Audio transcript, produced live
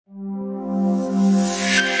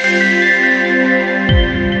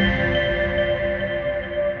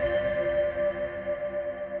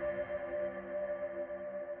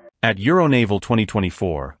At Euronaval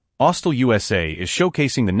 2024, Austal USA is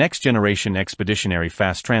showcasing the next-generation Expeditionary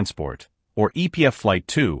Fast Transport, or EPF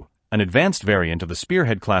Flight II, an advanced variant of the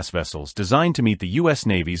Spearhead-class vessels designed to meet the U.S.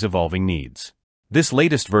 Navy's evolving needs. This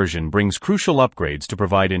latest version brings crucial upgrades to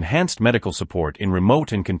provide enhanced medical support in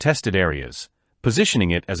remote and contested areas,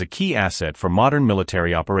 positioning it as a key asset for modern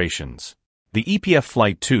military operations. The EPF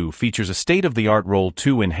Flight II features a state-of-the-art Role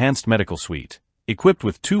 2 enhanced medical suite, equipped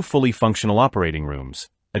with 2 fully functional operating rooms,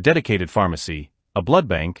 a dedicated pharmacy, a blood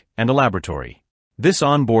bank, and a laboratory. This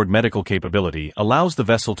onboard medical capability allows the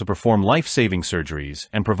vessel to perform life-saving surgeries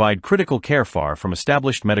and provide critical care far from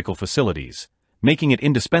established medical facilities, making it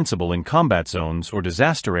indispensable in combat zones or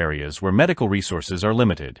disaster areas where medical resources are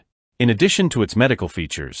limited. In addition to its medical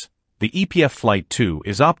features, the EPF Flight II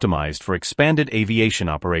is optimized for expanded aviation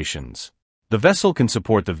operations. The vessel can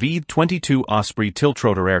support the V-22 Osprey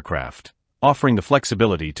tiltrotor aircraft, offering the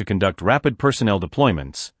flexibility to conduct rapid personnel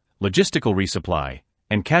deployments, logistical resupply,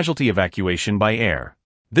 and casualty evacuation by air.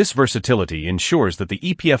 This versatility ensures that the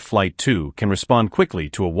EPF Flight II can respond quickly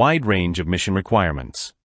to a wide range of mission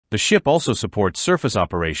requirements. The ship also supports surface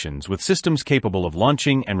operations with systems capable of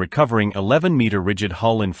launching and recovering 11-meter rigid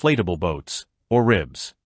hull inflatable boats, or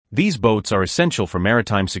RHIBs. These boats are essential for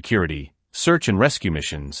maritime security, search and rescue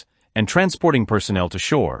missions, and transporting personnel to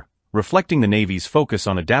shore, reflecting the Navy's focus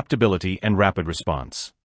on adaptability and rapid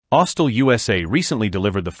response. Austal USA recently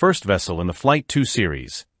delivered the first vessel in the Flight II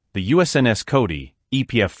series, the USNS Cody,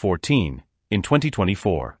 EPF 14, in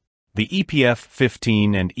 2024. The EPF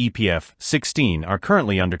 15 and EPF 16 are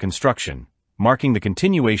currently under construction, marking the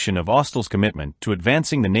continuation of Austal's commitment to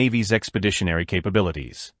advancing the Navy's expeditionary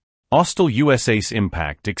capabilities. Austal USA's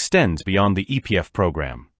impact extends beyond the EPF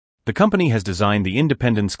program. The company has designed the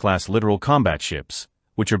Independence-class littoral combat ships,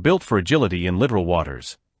 which are built for agility in littoral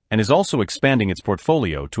waters, and is also expanding its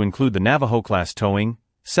portfolio to include the Navajo-class towing,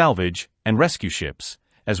 salvage, and rescue ships,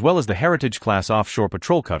 as well as the Heritage-class offshore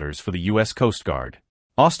patrol cutters for the U.S. Coast Guard.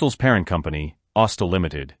 Austal's parent company, Austal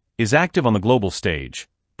Limited, is active on the global stage,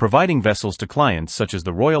 providing vessels to clients such as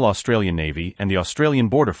the Royal Australian Navy and the Australian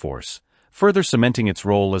Border Force, further cementing its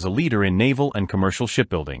role as a leader in naval and commercial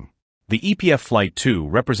shipbuilding. The EPF Flight II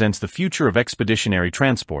represents the future of expeditionary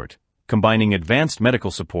transport, combining advanced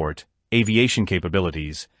medical support, aviation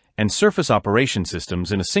capabilities, and surface operation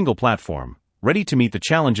systems in a single platform, ready to meet the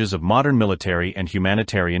challenges of modern military and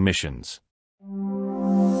humanitarian missions.